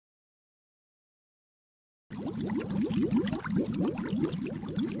Hello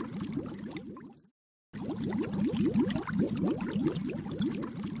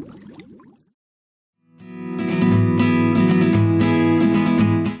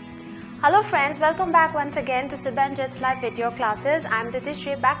friends, welcome back once again to Sibanjit's live video classes. I'm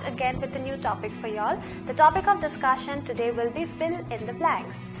Ditishri, back again with a new topic for y'all. The topic of discussion today will be fill in the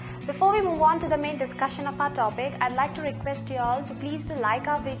blanks. Before we move on to the main discussion of our topic, I'd like to request you all to please to like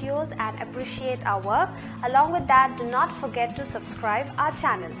our videos and appreciate our work. Along with that, do not forget to subscribe our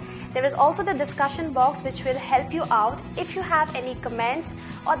channel. There is also the discussion box which will help you out if you have any comments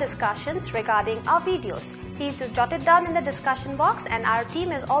or discussions regarding our videos. Please do jot it down in the discussion box and our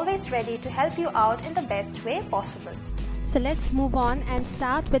team is always ready to help you out in the best way possible. So let's move on and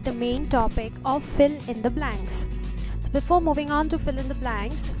start with the main topic of fill in the blanks. So before moving on to fill in the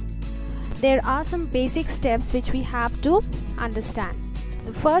blanks, there are some basic steps which we have to understand.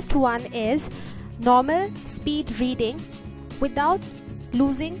 The first one is normal speed reading without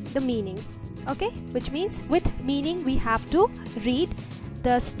losing the meaning. Okay, which means with meaning we have to read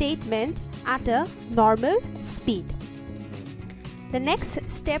the statement at a normal speed. The next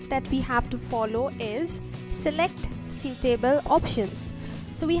step that we have to follow is select suitable options.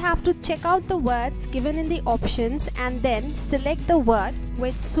 So we have to check out the words given in the options and then select the word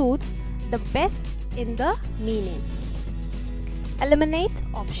which suits the best in the meaning. Eliminate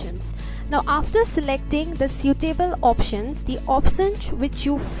options. Now after selecting the suitable options, the option which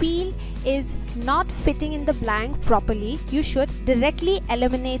you feel is not fitting in the blank properly, you should directly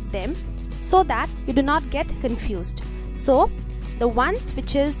eliminate them so that you do not get confused. So the ones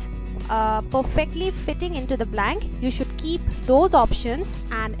which is perfectly fitting into the blank, you should keep those options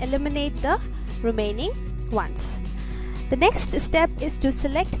and eliminate the remaining ones. The next step is to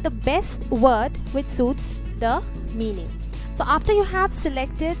select the best word which suits the meaning. So after you have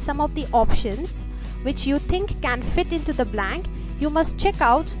selected some of the options which you think can fit into the blank, you must check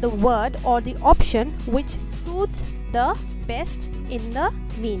out the word or the option which suits the best in the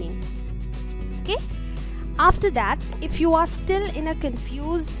meaning. Okay? After that, if you are still in a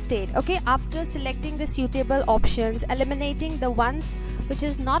confused state, okay, after selecting the suitable options, eliminating the ones which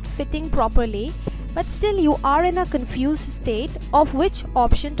is not fitting properly, but still you are in a confused state of which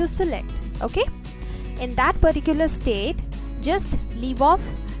option to select, okay, in that particular state, just leave off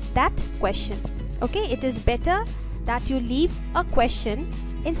that question. Okay, it is better that you leave a question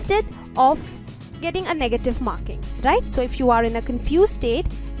instead of getting a negative marking, right? So if you are in a confused state,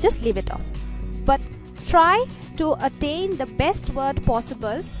 just leave it off, but try to attain the best word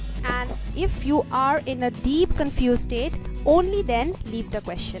possible, and if you are in a deep confused state, only then leave the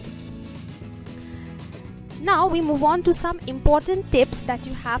question. Now we move on to some important tips that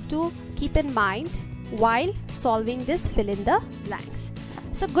you have to keep in mind while solving this fill in the blanks.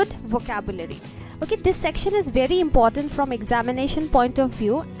 So good vocabulary. Okay, this section is very important from examination point of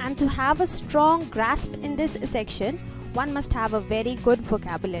view, and to have a strong grasp in this section, one must have a very good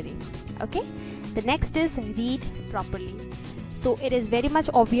vocabulary. Okay, the next is read properly. So it is very much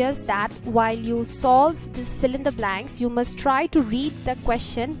obvious that while you solve this fill in the blanks, you must try to read the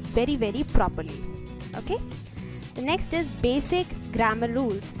question very properly. Okay, the next is basic grammar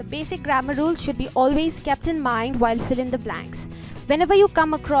rules. The basic grammar rules should be always kept in mind while filling the blanks. Whenever you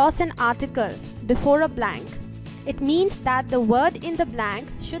come across an article before a blank, it means that the word in the blank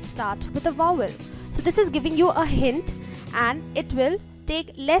should start with a vowel. So this is giving you a hint, and it will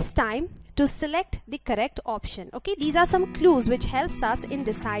take less time to select the correct option. Okay, these are some clues which helps us in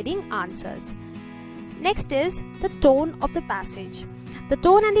deciding answers. Next is the tone of the passage. The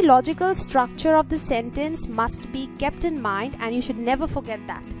tone and the logical structure of the sentence must be kept in mind, and you should never forget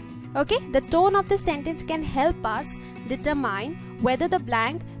that. Okay, the tone of the sentence can help us determine whether the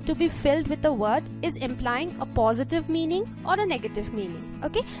blank to be filled with the word is implying a positive meaning or a negative meaning.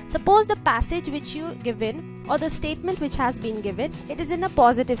 Okay, suppose the passage which you given or the statement which has been given, it is in a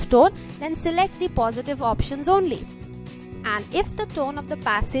positive tone, then select the positive options only. And if the tone of the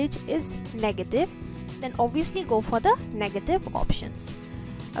passage is negative, then obviously go for the negative options.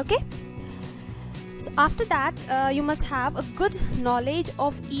 Okay, so after that you must have a good knowledge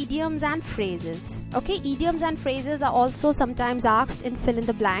of idioms and phrases. Okay, idioms and phrases are also sometimes asked in fill in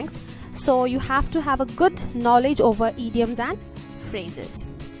the blanks, so you have to have a good knowledge over idioms and phrases.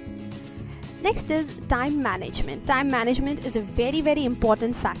 Next is time management. Time management is a very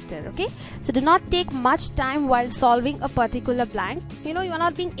important factor. Okay, so do not take much time while solving a particular blank. You know, you are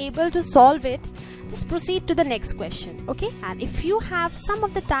not being able to solve it, just proceed to the next question. Okay, and if you have some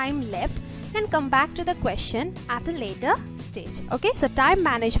of the time left, then come back to the question at a later stage. Okay, so time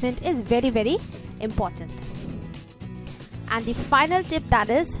management is very important. And the final tip, that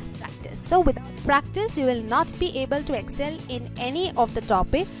is practice. So without practice, you will not be able to excel in any of the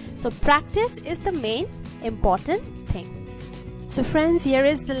topic. So practice is the main important thing. So friends, here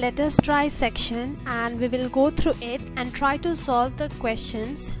is the let us try section, and we will go through it and try to solve the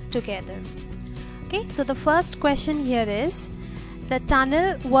questions together. Okay, so the first question here is, the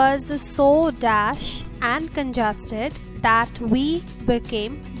tunnel was so dash and congested that we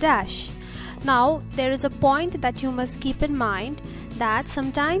became dash. Now there is a point that you must keep in mind, that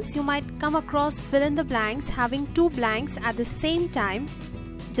sometimes you might come across fill in the blanks having two blanks at the same time,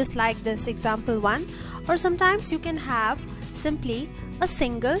 just like this example 1, or sometimes you can have simply a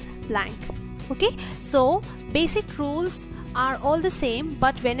single blank. Okay, so basic rules are all the same,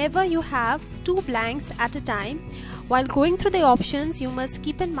 but whenever you have two blanks at a time, while going through the options, you must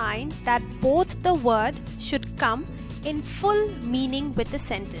keep in mind that both the word should come in full meaning with the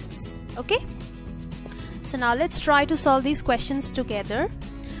sentence. Okay, so now let's try to solve these questions together.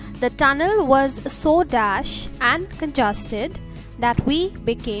 The tunnel was so dash and congested that we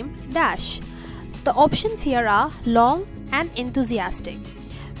became dash. So the options here are long and enthusiastic.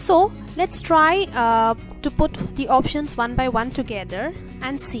 So let's try to put the options one by one together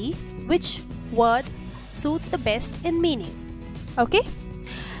and see which word suits the best in meaning. Okay,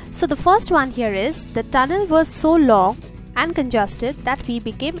 so the first one here is, the tunnel was so long and congested that we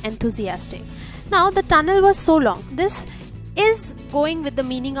became enthusiastic. Now the tunnel was so long, this is going with the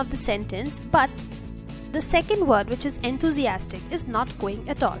meaning of the sentence, but the second word, which is enthusiastic, is not going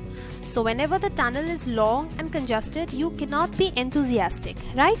at all. So whenever the tunnel is long and congested, you cannot be enthusiastic,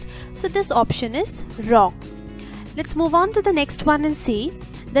 right? So this option is wrong. Let's move on to the next one and see,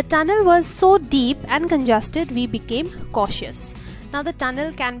 the tunnel was so deep and congested we became cautious. Now the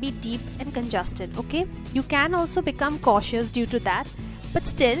tunnel can be deep and congested, okay? You can also become cautious due to that, but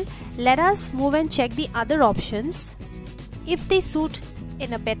still let us move and check the other options. If they suit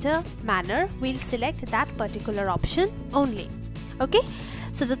in a better manner, we'll select that particular option only. Okay,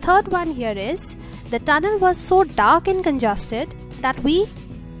 so the third one here is, the tunnel was so dark and congested that we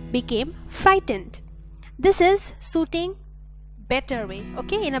became frightened. This is suiting better way.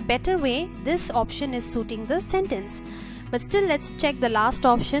 Okay, in a better way, this option is suiting the sentence. But still, let's check the last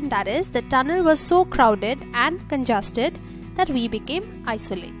option, that is, the tunnel was so crowded and congested that we became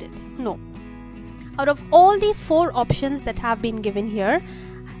isolated. No. Out of all the four options that have been given here,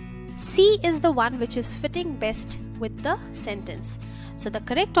 C is the one which is fitting best with the sentence. So the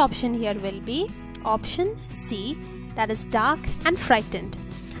correct option here will be option C, that is dark and frightened.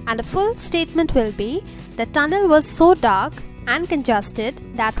 And the full statement will be, the tunnel was so dark and congested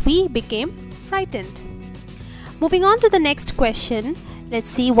that we became frightened. Moving on to the next question, let's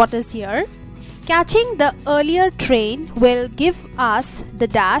see what is here. Catching the earlier train will give us the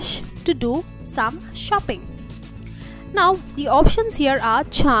dash to do some shopping. Now the options here are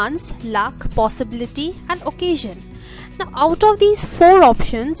chance, luck, possibility and occasion. Now out of these four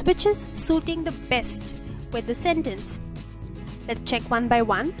options, which is suiting the best with the sentence? Let's check one by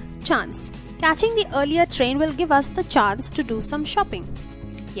one. Chance. Catching the earlier train will give us the chance to do some shopping.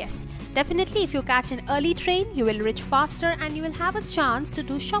 Yes, definitely if you catch an early train, you will reach faster and you will have a chance to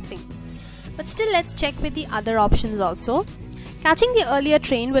do shopping. But still, let's check with the other options also. Catching the earlier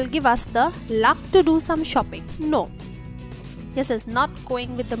train will give us the luck to do some shopping. No, this is not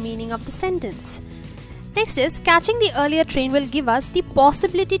going with the meaning of the sentence. Next is, catching the earlier train will give us the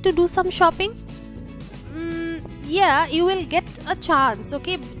possibility to do some shopping. Yeah, you will get a chance.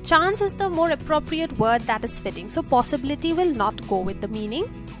 Okay, chance is the more appropriate word that is fitting. So possibility will not go with the meaning.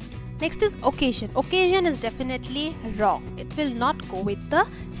 Next is occasion. Occasion is definitely wrong. It will not go with the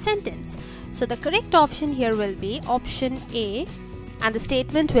sentence. So the correct option here will be option A, and the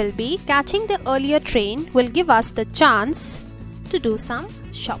statement will be, catching the earlier train will give us the chance to do some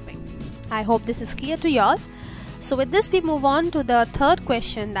shopping. I hope this is clear to y'all. So with this we move on to the third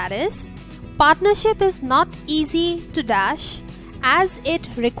question, that is, partnership is not easy to dash as it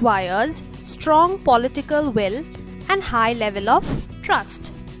requires strong political will and high level of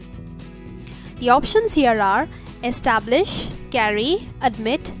trust. The options here are establish, carry,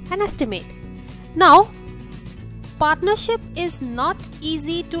 admit and estimate. Now, partnership is not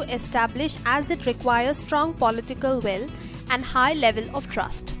easy to establish as it requires strong political will and high level of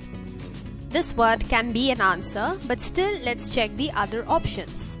trust. This word can be an answer, but still let's check the other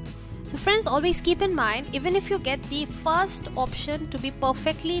options. So friends, always keep in mind, even if you get the first option to be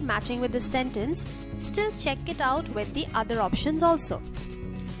perfectly matching with the sentence, still check it out with the other options also.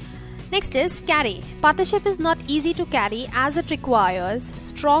 Next is carry. Partnership is not easy to carry as it requires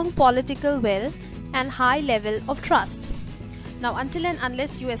strong political will and high level of trust. Now, until and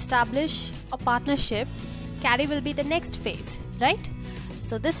unless you establish a partnership, carry will be the next phase, right?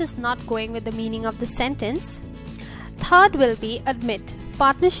 So this is not going with the meaning of the sentence. Third will be admit.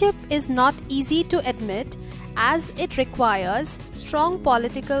 Partnership is not easy to admit as it requires strong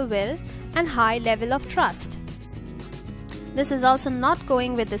political will and high level of trust. This is also not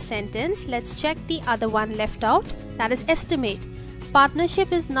going with the sentence. Let's check the other one left out, that is estimate.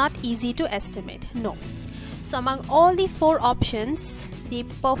 Partnership is not easy to estimate. No. So among all the 4 options, the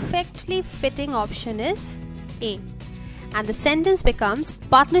perfectly fitting option is A. And the sentence becomes,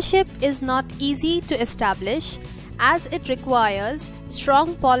 partnership is not easy to establish as it requires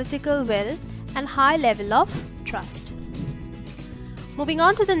strong political will and high level of trust. Moving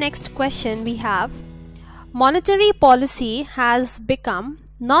on to the next question, we have, monetary policy has become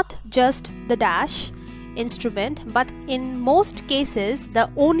not just the dash instrument, but in most cases the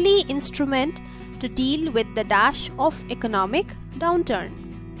only instrument to deal with the dash of economic downturn.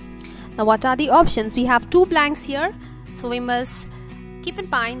 Now what are the options? We have 2 blanks here, so we must keep in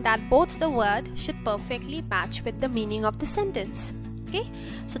mind that both the word should perfectly match with the meaning of the sentence. Okay,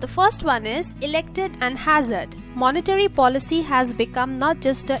 so the first one is elected and hazard. Monetary policy has become not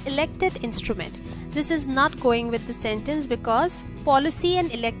just an elected instrument. This is not going with the sentence because policy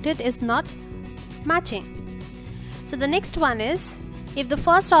and elected is not matching. So the next one is, if the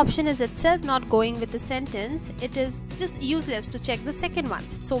first option is itself not going with the sentence, it is just useless to check the second one.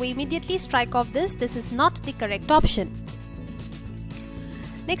 So we immediately strike off this. This is not the correct option.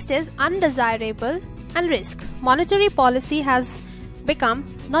 Next is undesirable and risk. Monetary policy has become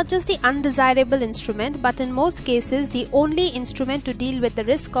not just the undesirable instrument, but in most cases the only instrument to deal with the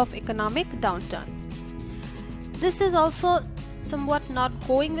risk of economic downturn. This is also somewhat not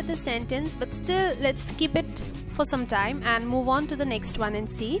going with the sentence, but still let's keep it for some time and move on to the next one and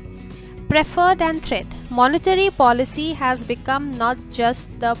see. Preferred and threat. Monetary policy has become not just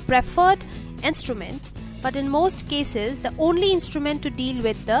the preferred instrument, but in most cases the only instrument to deal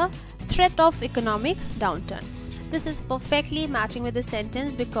with the threat of economic downturn. This is perfectly matching with the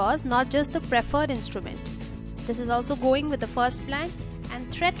sentence because not just the preferred instrument. This is also going with the first blank, and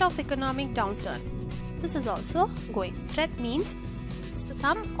threat of economic downturn. This is also going. Threat means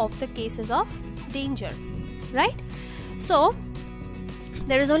some of the cases of danger, right? So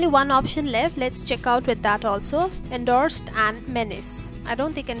there is only one option left. Let's check out with that also. Endorsed and menace. I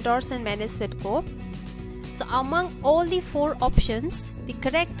don't think endorsed and menace would go. So among all the 4 options, the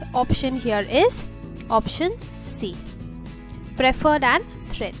correct option here is option C, preferred and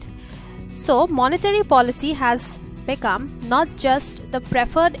threat. So monetary policy has become not just the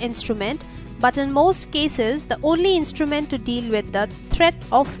preferred instrument, but in most cases the only instrument to deal with the threat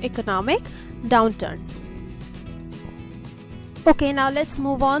of economic downturn. Okay, now let's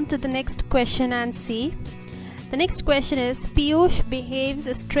move on to the next question and see. The next question is, Piyush behaves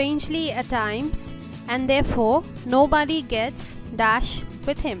strangely at times and therefore nobody gets dash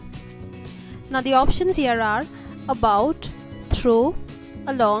with him. Now the options here are about, through,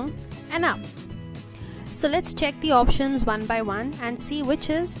 along and up. So let's check the options one by one and see which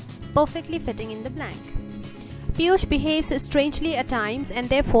is perfectly fitting in the blank. Piyush behaves strangely at times and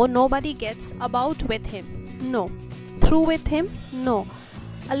therefore nobody gets about with him. No. Through with him? No.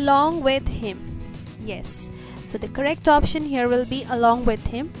 Along with him? Yes. So the correct option here will be along with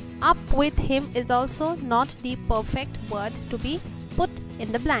him. Up with him is also not the perfect word to be put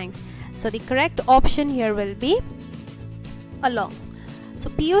in the blank. So the correct option here will be along. So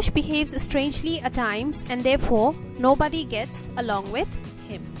Piyush behaves strangely at times and therefore nobody gets along with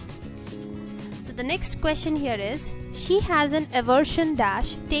him. So the next question here is, she has an aversion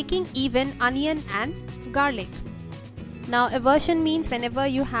dash taking even onion and garlic. Now aversion means whenever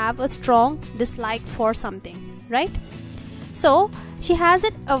you have a strong dislike for something, right? So she has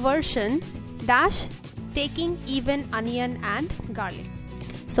an aversion dash taking even onion and garlic.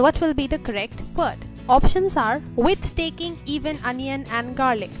 So what will be the correct word? Options are with taking even onion and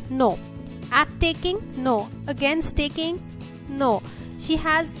garlic. No. At taking? No. Against taking? No. She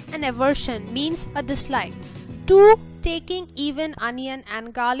has an aversion means a dislike. To taking even onion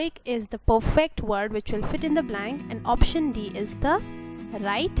and garlic is the perfect word which will fit in the blank, and option D is the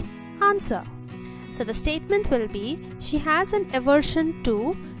right answer. So the statement will be, she has an aversion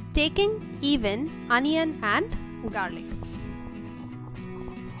to taking even onion and garlic.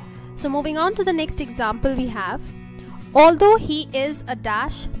 So moving on to the next example, we have, although he is a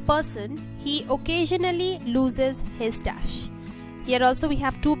dash person, he occasionally loses his dash. Here also we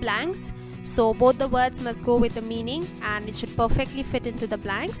have 2 blanks, so both the words must go with the meaning and it should perfectly fit into the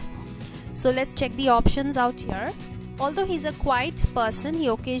blanks. So let's check the options out here. Although he's a quiet person, he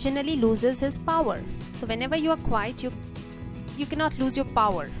occasionally loses his power. So whenever you are quiet, you cannot lose your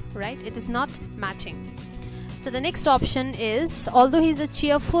power, right? It is not matching. So the next option is, although he is a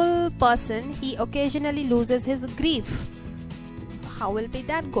cheerful person, he occasionally loses his grief. How will be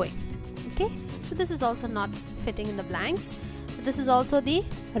that going? Okay, so this is also not fitting in the blanks. So this is also the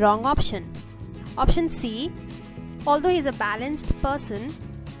wrong option. Option C, although he is a balanced person,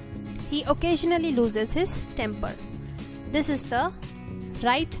 he occasionally loses his temper. This is the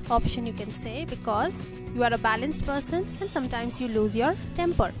right option, you can say, because you are a balanced person and sometimes you lose your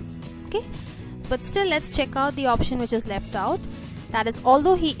temper. Okay, but still let's check out the option which is left out. That is,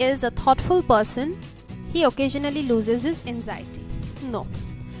 although he is a thoughtful person, he occasionally loses his anxiety. No.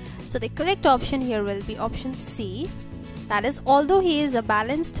 So the correct option here will be option C. That is, although he is a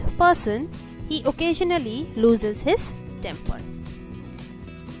balanced person, he occasionally loses his temper.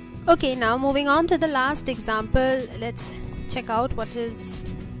 Okay, now moving on to the last example, let's check out what is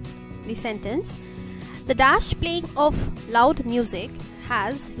the sentence. The dash playing of loud music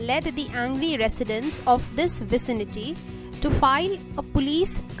has led the angry residents of this vicinity to file a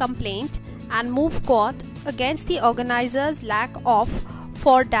police complaint and move court against the organizers' lack of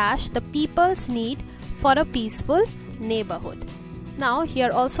for dash the people's need for a peaceful neighborhood. Now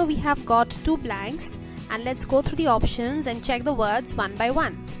here also we have got two blanks, and let's go through the options and check the words one by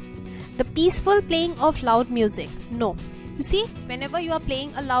one. The peaceful playing of loud music. No. You see, whenever you are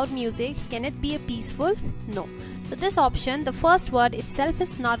playing a loud music, can it be a peaceful? No. So this option, the first word itself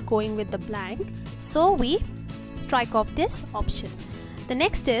is not going with the blank, so we strike off this option. The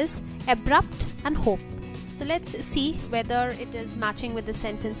next is abrupt and hope. So let's see whether it is matching with the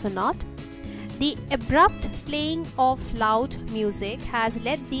sentence or not. The abrupt playing of loud music has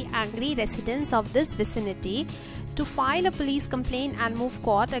led the angry residents of this vicinity to file a police complaint and move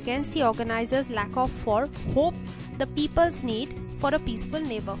court against the organizers' lack of for hope the people's need for a peaceful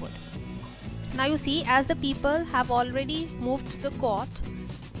neighborhood. Now you see, as the people have already moved to the court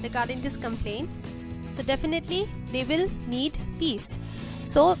regarding this complaint, so definitely they will need peace.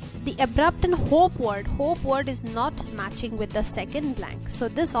 So the abrupt and hope word is not matching with the second blank, so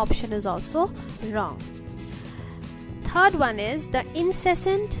this option is also wrong. Third one is, the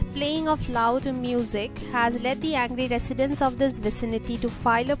incessant playing of loud music has led the angry residents of this vicinity to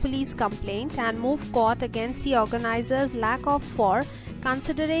file a police complaint and move court against the organizers' lack of for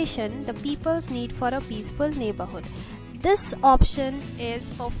consideration the people's need for a peaceful neighborhood. This option is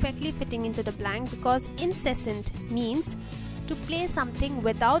perfectly fitting into the blank, because incessant means to play something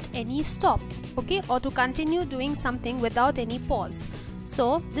without any stop, okay, or to continue doing something without any pause.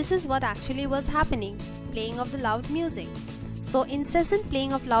 So this is what actually was happening, playing of the loud music. So incessant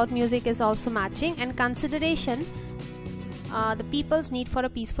playing of loud music is also matching, and consideration, the people's need for a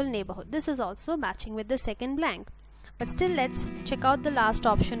peaceful neighborhood, this is also matching with the second blank. But still let's check out the last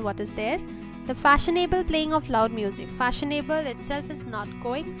option, what is there. The fashionable playing of loud music. Fashionable itself is not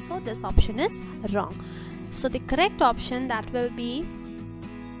going, so this option is wrong. So the correct option that will be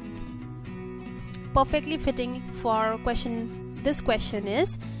perfectly fitting for this question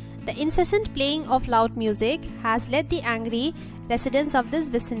is, the incessant playing of loud music has led the angry residents of this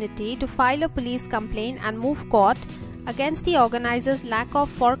vicinity to file a police complaint and move court against the organizers' lack of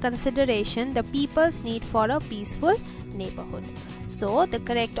for consideration the people's need for a peaceful neighborhood. So the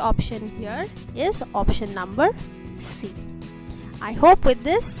correct option here is option number C. I hope with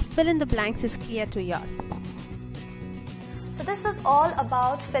this, fill in the blanks is clear to you all. So this was all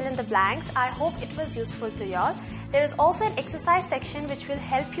about fill in the blanks. I hope it was useful to you all. There is also an exercise section which will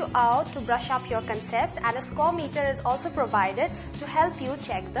help you out to brush up your concepts, and a score meter is also provided to help you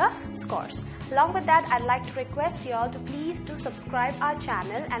check the scores. Along with that, I'd like to request you all to please do subscribe our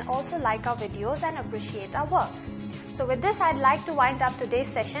channel and also like our videos and appreciate our work. So with this, I'd like to wind up today's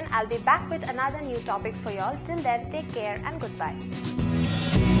session. I'll be back with another new topic for you all. Till then, take care and goodbye.